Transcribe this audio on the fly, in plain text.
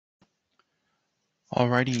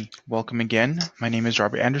Alrighty, welcome again. My name is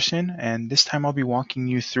Robert Anderson, and this time I'll be walking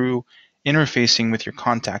you through interfacing with your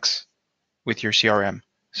contacts with your CRM.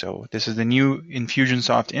 So this is the new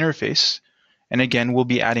Infusionsoft interface, and again, we'll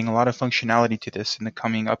be adding a lot of functionality to this in the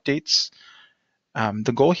coming updates.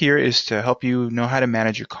 The goal here is to help you know how to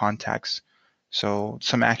manage your contacts. So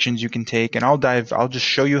some actions you can take, and I'll just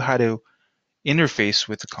show you how to interface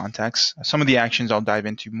with the contacts. Some of the actions I'll dive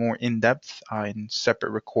into more in depth in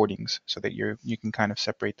separate recordings so that you can kind of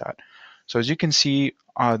separate that. So as you can see,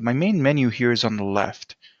 my main menu here is on the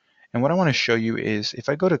left. And what I want to show you is if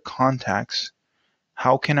I go to contacts,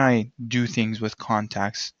 how can I do things with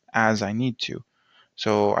contacts as I need to?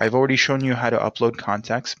 So I've already shown you how to upload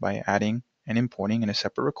contacts by adding and importing in a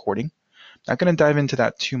separate recording. Not going to dive into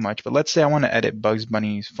that too much, but let's say I want to edit Bugs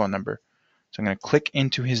Bunny's phone number. So I'm going to click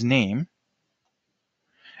into his name,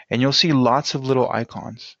 and you'll see lots of little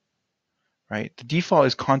icons, right? The default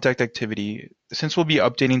is contact activity. Since we'll be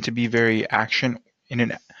updating to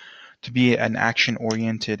be an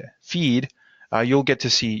action-oriented feed, you'll get to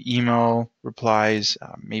see email replies,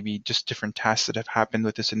 maybe just different tasks that have happened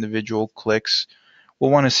with this individual, clicks.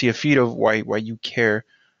 We'll want to see a feed of why you care.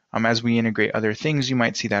 As we integrate other things, you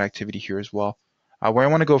might see that activity here as well. Where I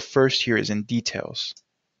want to go first here is in details.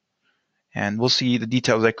 And we'll see the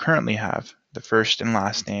details I currently have, the first and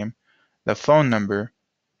last name, the phone number,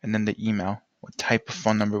 and then the email, what type of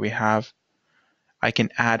phone number we have. I can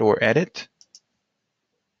add or edit.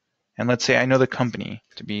 And let's say I know the company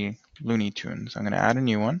to be Looney Tunes. I'm going to add a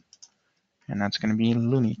new one, and that's going to be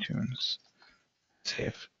Looney Tunes.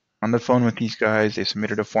 Save. On the phone with these guys, they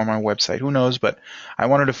submitted a form on our website. Who knows, but I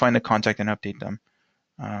wanted to find the contact and update them.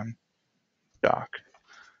 Doc.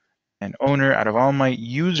 And owner, out of all my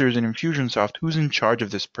users in Infusionsoft, who's in charge of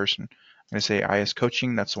this person? I'm going to say IS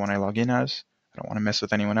Coaching. That's the one I log in as. I don't want to mess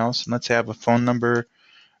with anyone else. And let's say I have a phone number,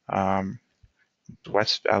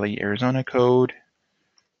 West Valley, Arizona code.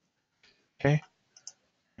 Okay.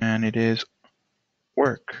 And it is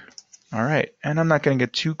work. All right. And I'm not going to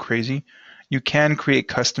get too crazy. You can create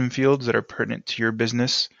custom fields that are pertinent to your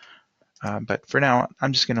business. But for now,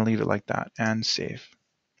 I'm just going to leave it like that and save.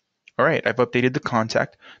 All right, I've updated the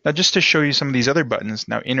contact. Now just to show you some of these other buttons,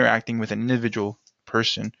 now interacting with an individual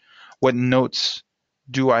person, what notes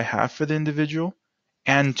do I have for the individual,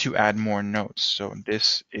 and to add more notes. So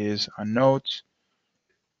this is a note.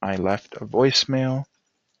 I left a voicemail.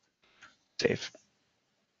 Save.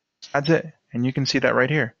 That's it. And you can see that right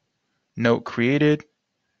here. Note created.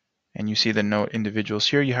 And you see the note individuals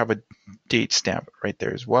here. You have a date stamp right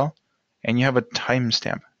there as well. And you have a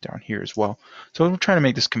timestamp down here as well. So we're trying to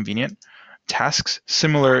make this convenient. Tasks,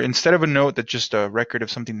 similar, instead of a note that's just a record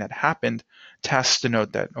of something that happened, tasks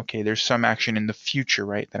denote that, okay, there's some action in the future,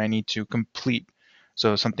 right, that I need to complete.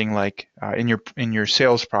 So something like in your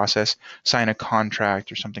sales process, sign a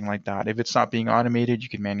contract or something like that. If it's not being automated, you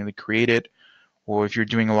can manually create it. Or if you're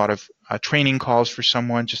doing a lot of training calls for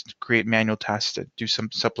someone, just create manual tasks to do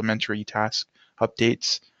some supplementary task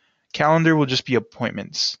updates. Calendar will just be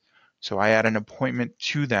appointments. So I add an appointment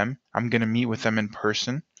to them. I'm going to meet with them in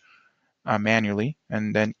person manually.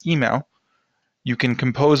 And then email, you can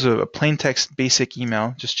compose a plain text basic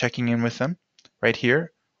email, just checking in with them right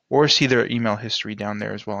here, or see their email history down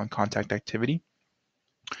there as well in contact activity.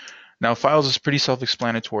 Now files is pretty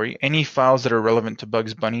self-explanatory. Any files that are relevant to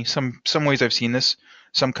Bugs Bunny, some ways I've seen this,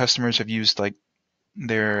 some customers have used like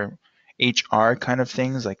their HR kind of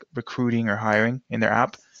things like recruiting or hiring in their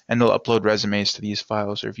app, and they'll upload resumes to these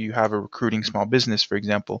files. Or if you have a recruiting small business, for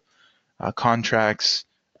example, contracts,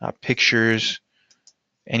 pictures,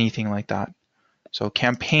 anything like that. So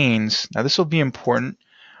campaigns, now this will be important.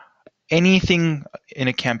 Anything in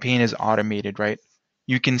a campaign is automated, right?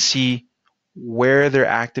 You can see where they're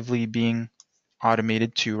actively being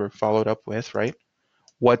automated to or followed up with, right?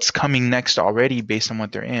 What's coming next already based on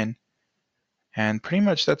what they're in. And pretty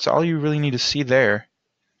much that's all you really need to see there.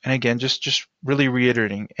 And again, just really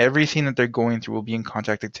reiterating, everything that they're going through will be in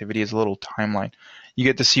contact activity as a little timeline. You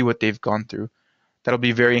get to see what they've gone through. That'll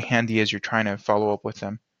be very handy as you're trying to follow up with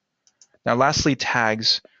them. Now lastly,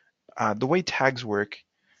 tags. The way tags work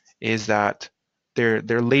is that they're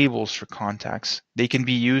labels for contacts. They can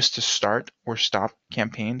be used to start or stop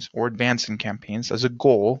campaigns or advance in campaigns as a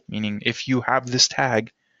goal, meaning if you have this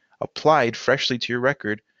tag applied freshly to your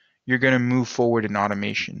record, you're going to move forward in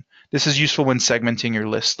automation. This is useful when segmenting your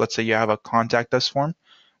list. Let's say you have a contact us form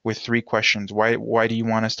with 3 questions. Why do you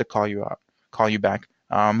want us to call you back?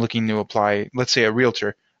 I'm looking to apply, let's say a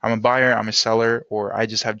realtor. I'm a buyer, I'm a seller, or I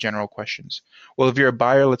just have general questions. Well, if you're a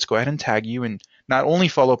buyer, let's go ahead and tag you and not only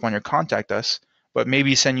follow up on your contact us, but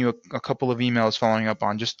maybe send you a couple of emails following up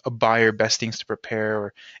on just a buyer, best things to prepare,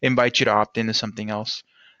 or invite you to opt into something else.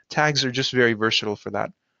 Tags are just very versatile for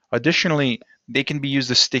that. Additionally, they can be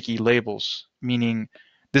used as sticky labels, meaning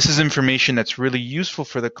this is information that's really useful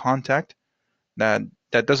for the contact that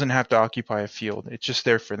doesn't have to occupy a field. It's just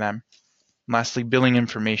there for them. Lastly, billing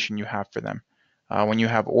information you have for them. When you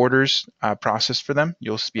have orders processed for them,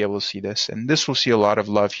 you'll be able to see this. And this will see a lot of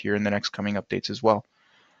love here in the next coming updates as well.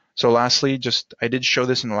 So lastly, I did show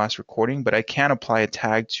this in the last recording, but I can apply a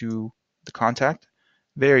tag to the contact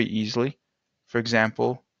very easily. For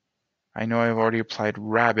example, I know I've already applied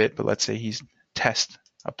rabbit, but let's say he's test,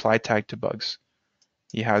 apply tag to bugs.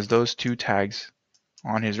 He has those two tags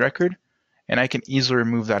on his record, and I can easily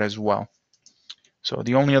remove that as well. So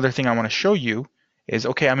the only other thing I want to show you is,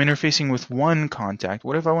 okay, I'm interfacing with one contact.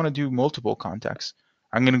 What if I want to do multiple contacts?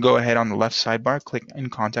 I'm going to go ahead on the left sidebar, click in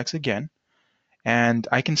contacts again, and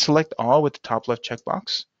I can select all with the top left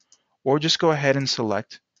checkbox, or just go ahead and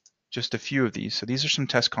select just a few of these. So these are some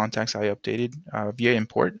test contacts I updated via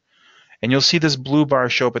import, and you'll see this blue bar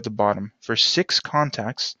show up at the bottom. For 6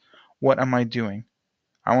 contacts, what am I doing?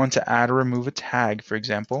 I want to add or remove a tag, for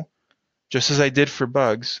example. Just as I did for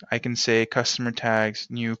bugs, I can say customer tags,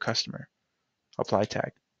 new customer, apply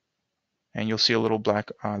tag. And you'll see a little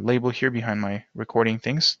black label here behind my recording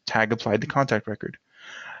things, tag applied to contact record.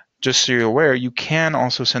 Just so you're aware, you can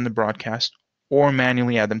also send the broadcast or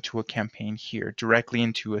manually add them to a campaign here, directly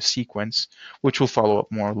into a sequence, which we'll follow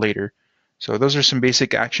up more later. So those are some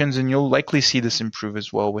basic actions, and you'll likely see this improve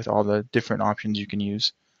as well with all the different options you can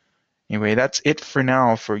use. Anyway, that's it for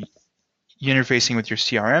now for interfacing with your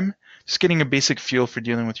CRM, just getting a basic feel for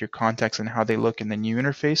dealing with your contacts and how they look in the new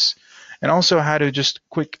interface, and also how to just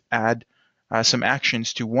quick add some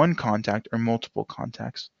actions to one contact or multiple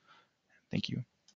contacts. Thank you.